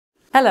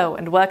Hello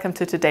and welcome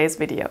to today's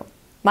video.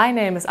 My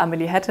name is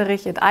Amelie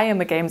Hetterich and I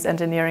am a games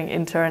engineering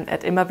intern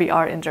at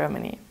VR in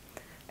Germany.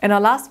 In our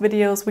last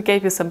videos we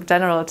gave you some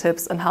general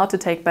tips on how to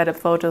take better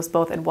photos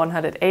both in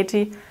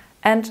 180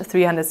 and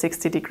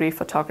 360-degree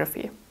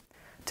photography.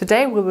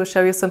 Today we will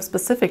show you some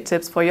specific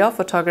tips for your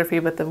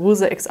photography with the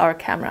Vuze XR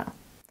camera.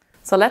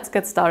 So let's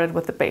get started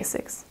with the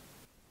basics.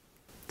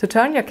 To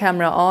turn your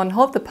camera on,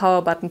 hold the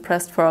power button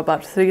pressed for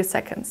about 3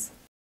 seconds.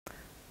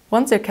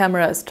 Once your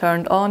camera is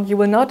turned on, you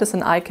will notice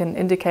an icon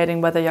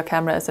indicating whether your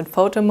camera is in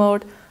photo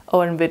mode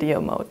or in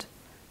video mode.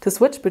 To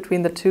switch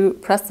between the two,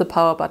 press the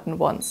power button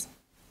once.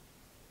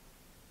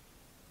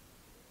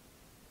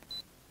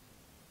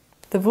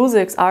 The Vuze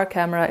XR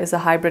camera is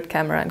a hybrid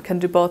camera and can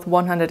do both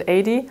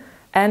 180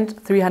 and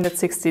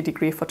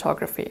 360-degree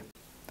photography.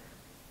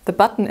 The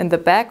button in the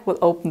back will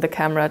open the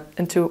camera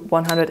into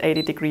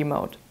 180-degree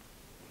mode.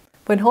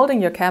 When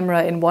holding your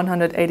camera in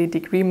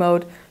 180-degree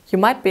mode, you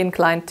might be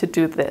inclined to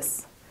do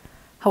this.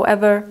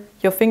 However,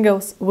 your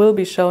fingers will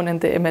be shown in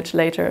the image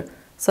later,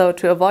 so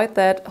to avoid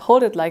that,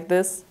 hold it like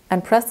this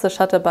and press the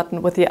shutter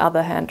button with the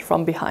other hand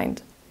from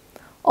behind.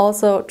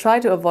 Also, try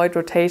to avoid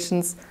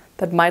rotations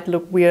that might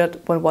look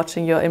weird when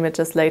watching your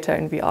images later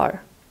in VR.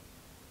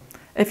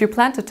 If you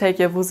plan to take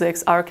your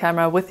Vuze XR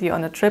camera with you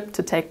on a trip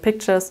to take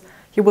pictures,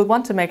 you will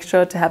want to make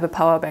sure to have a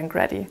power bank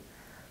ready.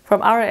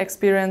 From our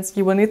experience,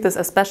 you will need this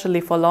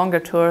especially for longer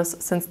tours,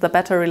 since the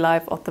battery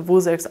life of the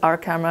Vuze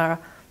XR camera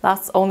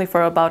lasts only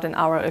for about an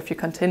hour if you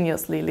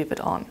continuously leave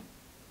it on.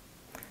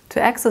 To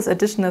access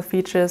additional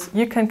features,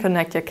 you can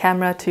connect your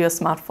camera to your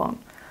smartphone.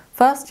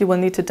 First, you will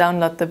need to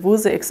download the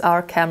Vuze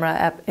XR camera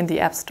app in the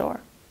App Store.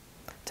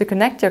 To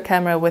connect your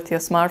camera with your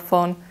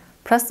smartphone,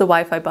 press the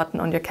Wi-Fi button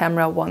on your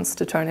camera once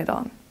to turn it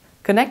on.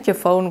 Connect your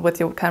phone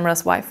with your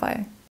camera's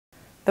Wi-Fi.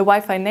 The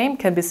Wi-Fi name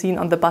can be seen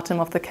on the bottom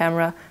of the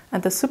camera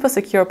and the super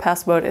secure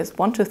password is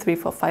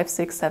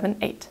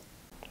 12345678.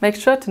 Make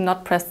sure to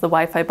not press the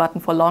Wi-Fi button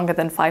for longer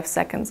than 5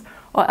 seconds,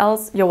 or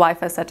else your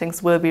Wi-Fi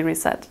settings will be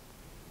reset.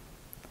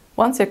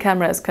 Once your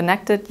camera is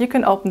connected, you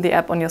can open the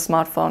app on your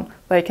smartphone,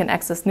 where you can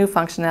access new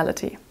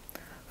functionality.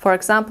 For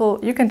example,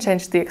 you can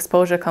change the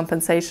exposure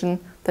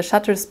compensation, the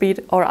shutter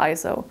speed or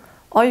ISO,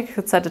 or you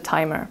could set a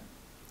timer.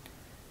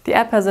 The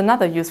app has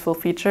another useful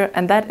feature,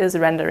 and that is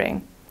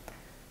rendering.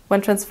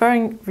 When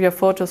transferring your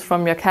photos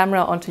from your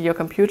camera onto your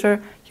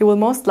computer, you will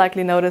most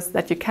likely notice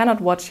that you cannot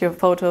watch your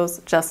photos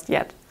just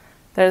yet.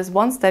 There is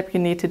one step you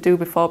need to do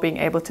before being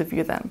able to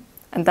view them,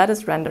 and that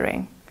is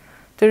rendering.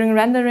 During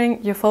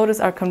rendering, your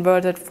photos are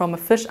converted from a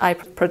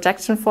fisheye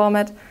projection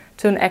format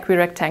to an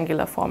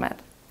equirectangular format.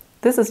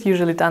 This is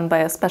usually done by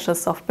a special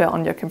software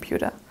on your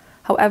computer.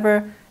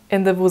 However,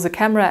 in the Vuze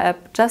camera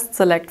app, just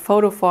select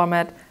photo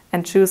format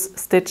and choose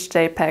Stitch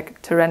JPEG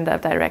to render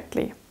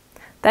directly.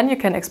 Then you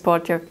can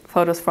export your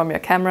photos from your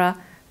camera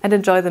and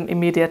enjoy them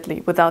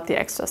immediately without the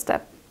extra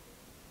step.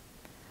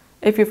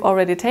 If you've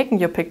already taken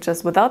your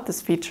pictures without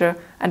this feature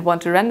and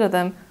want to render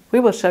them, we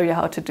will show you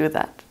how to do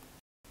that.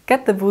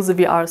 Get the Vuze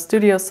VR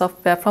Studio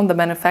software from the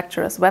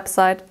manufacturer's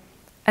website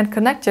and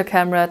connect your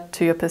camera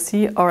to your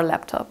PC or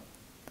laptop.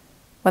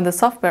 When the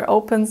software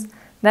opens,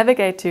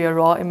 navigate to your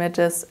raw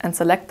images and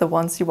select the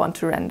ones you want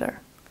to render.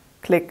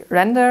 Click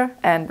Render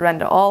and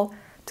Render All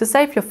to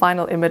save your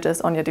final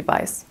images on your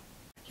device.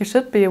 You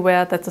should be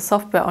aware that the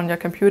software on your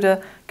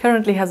computer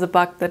currently has a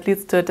bug that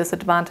leads to a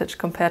disadvantage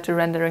compared to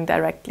rendering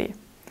directly.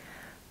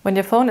 When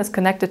your phone is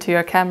connected to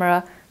your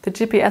camera, the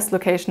GPS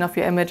location of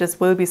your images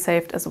will be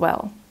saved as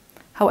well.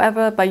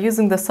 However, by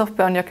using the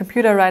software on your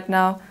computer right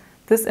now,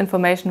 this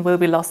information will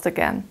be lost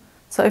again.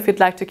 So if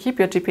you'd like to keep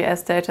your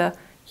GPS data,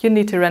 you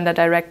need to render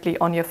directly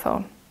on your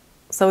phone.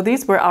 So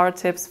these were our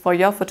tips for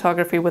your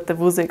photography with the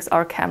Vuze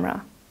XR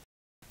camera.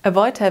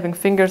 Avoid having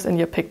fingers in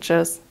your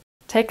pictures,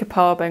 take a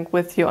power bank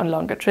with you on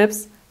longer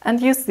trips, and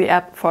use the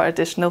app for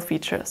additional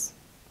features.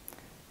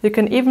 You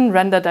can even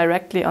render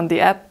directly on the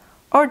app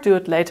or do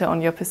it later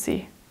on your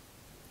PC.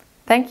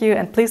 Thank you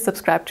and please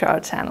subscribe to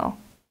our channel.